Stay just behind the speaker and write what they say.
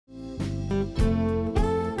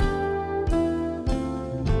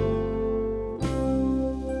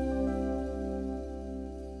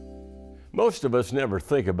Most of us never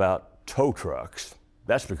think about tow trucks.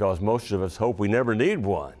 That's because most of us hope we never need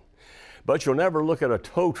one. But you'll never look at a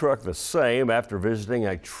tow truck the same after visiting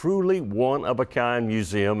a truly one-of-a-kind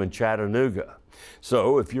museum in Chattanooga.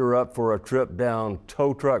 So if you're up for a trip down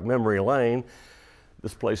tow truck memory lane,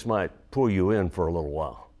 this place might pull you in for a little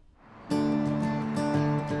while.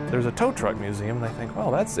 There's a tow truck museum, and they think,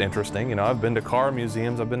 well, that's interesting. You know, I've been to car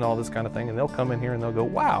museums, I've been to all this kind of thing, and they'll come in here and they'll go,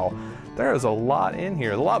 wow, there is a lot in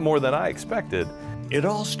here, a lot more than I expected. It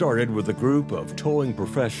all started with a group of towing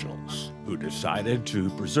professionals who decided to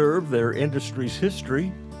preserve their industry's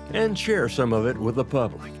history and share some of it with the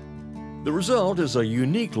public. The result is a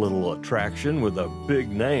unique little attraction with a big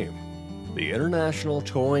name, the International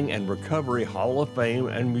Towing and Recovery Hall of Fame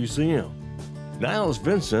and Museum. Niles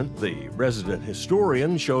Vincent, the resident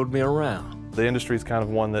historian, showed me around. The industry is kind of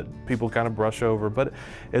one that people kind of brush over, but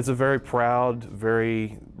it's a very proud,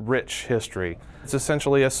 very rich history. It's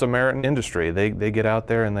essentially a Samaritan industry. They get out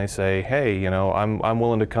there and they say, hey, you know, I'm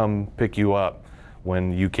willing to come pick you up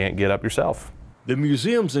when you can't get up yourself. The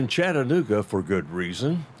museum's in Chattanooga for good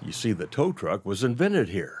reason. You see, the tow truck was invented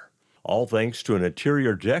here, all thanks to an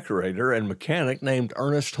interior decorator and mechanic named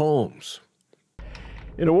Ernest Holmes.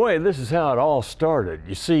 In a way, this is how it all started.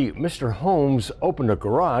 You see, Mr. Holmes opened a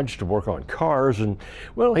garage to work on cars, and,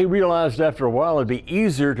 well, he realized after a while it'd be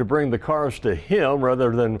easier to bring the cars to him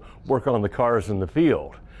rather than work on the cars in the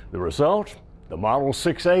field. The result? The Model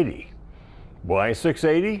 680. Why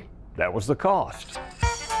 680? That was the cost.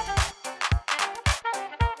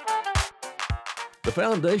 The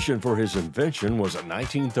foundation for his invention was a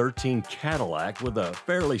 1913 Cadillac with a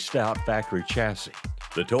fairly stout factory chassis.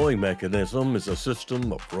 The towing mechanism is a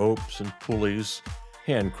system of ropes and pulleys,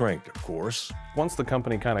 hand-cranked, of course. Once the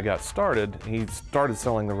company kind of got started, he started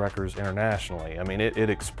selling the wreckers internationally. I mean, it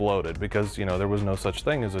exploded because, you know, there was no such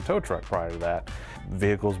thing as a tow truck prior to that.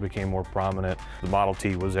 Vehicles became more prominent. The Model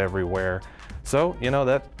T was everywhere. So, you know,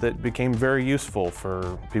 that became very useful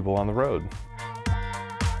for people on the road.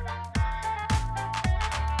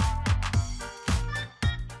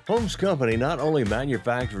 Holmes' company not only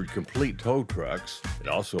manufactured complete tow trucks, it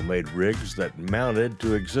also made rigs that mounted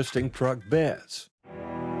to existing truck beds.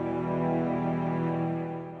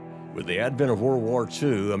 With the advent of World War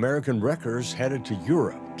II, American wreckers headed to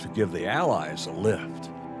Europe to give the Allies a lift.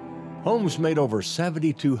 Holmes made over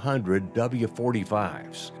 7,200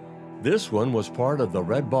 W-45s. This one was part of the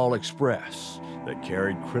Red Ball Express that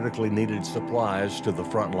carried critically needed supplies to the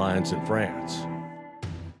front lines in France.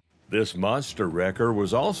 This monster wrecker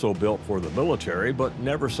was also built for the military, but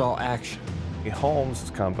never saw action. Holmes'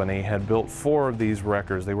 company had built 4 of these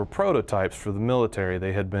wreckers. They were prototypes for the military.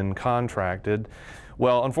 They had been contracted.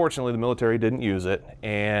 Well, unfortunately, the military didn't use it,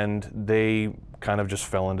 and they kind of just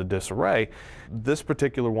fell into disarray. This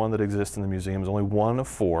particular one that exists in the museum is only one of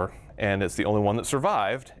 4, and it's the only one that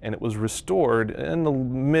survived, and it was restored in the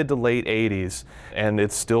mid to late 80s, and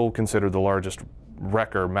it's still considered the largest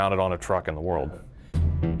wrecker mounted on a truck in the world.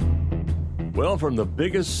 Well, from the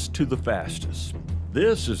biggest to the fastest,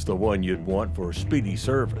 this is the one you'd want for speedy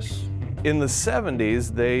service. In the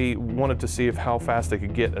 70s, they wanted to see how fast they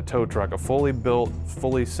could get a tow truck, a fully built,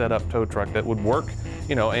 fully set up tow truck that would work,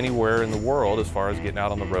 you know, anywhere in the world as far as getting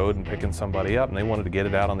out on the road and picking somebody up. And they wanted to get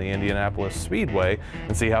it out on the Indianapolis Speedway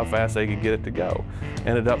and see how fast they could get it to go.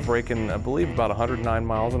 Ended up breaking, I believe, about 109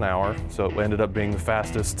 miles an hour. So it ended up being the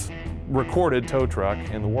fastest recorded tow truck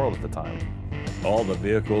in the world at the time. All the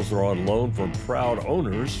vehicles are on loan from proud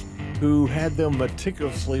owners who had them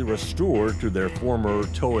meticulously restored to their former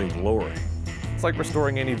towing glory. It's like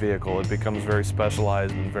restoring any vehicle. It becomes very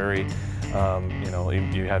specialized and very, you know,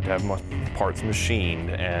 you have to have parts machined,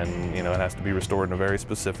 and, you know, it has to be restored in a very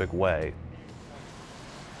specific way.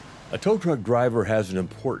 A tow truck driver has an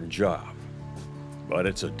important job, but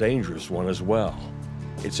it's a dangerous one as well.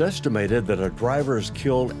 It's estimated that a driver is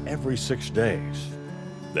killed every 6 days.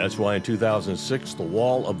 That's why in 2006, the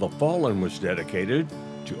Wall of the Fallen was dedicated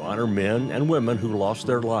to honor men and women who lost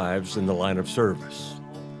their lives in the line of service.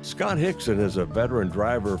 Scott Hickson is a veteran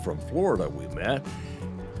driver from Florida we met.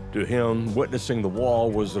 To him, witnessing the wall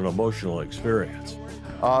was an emotional experience.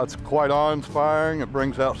 It's quite awe-inspiring. It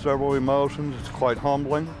brings out several emotions. It's quite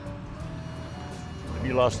humbling. Have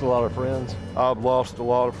you lost a lot of friends? I've lost a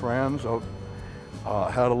lot of friends.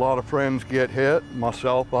 I've had a lot of friends get hit.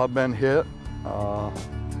 Myself, I've been hit.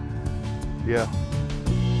 Yeah.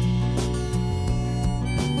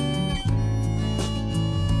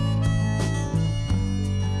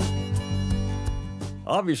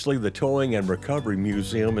 Obviously, the Towing and Recovery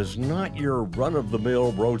Museum is not your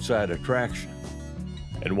run-of-the-mill roadside attraction.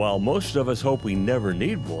 And while most of us hope we never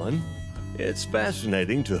need one, It's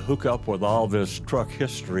fascinating to hook up with all this truck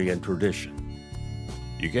history and tradition.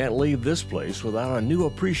 You can't leave this place without a new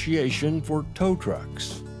appreciation for tow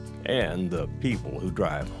trucks and the people who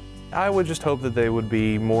drive them. I would just hope that they would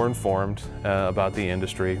be more informed about the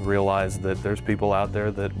industry, realize that there's people out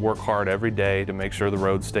there that work hard every day to make sure the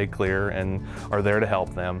roads stay clear and are there to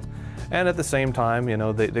help them. And at the same time, you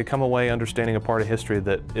know, they come away understanding a part of history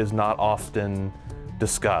that is not often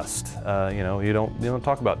discussed. You know, you don't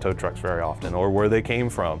talk about tow trucks very often or where they came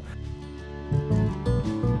from.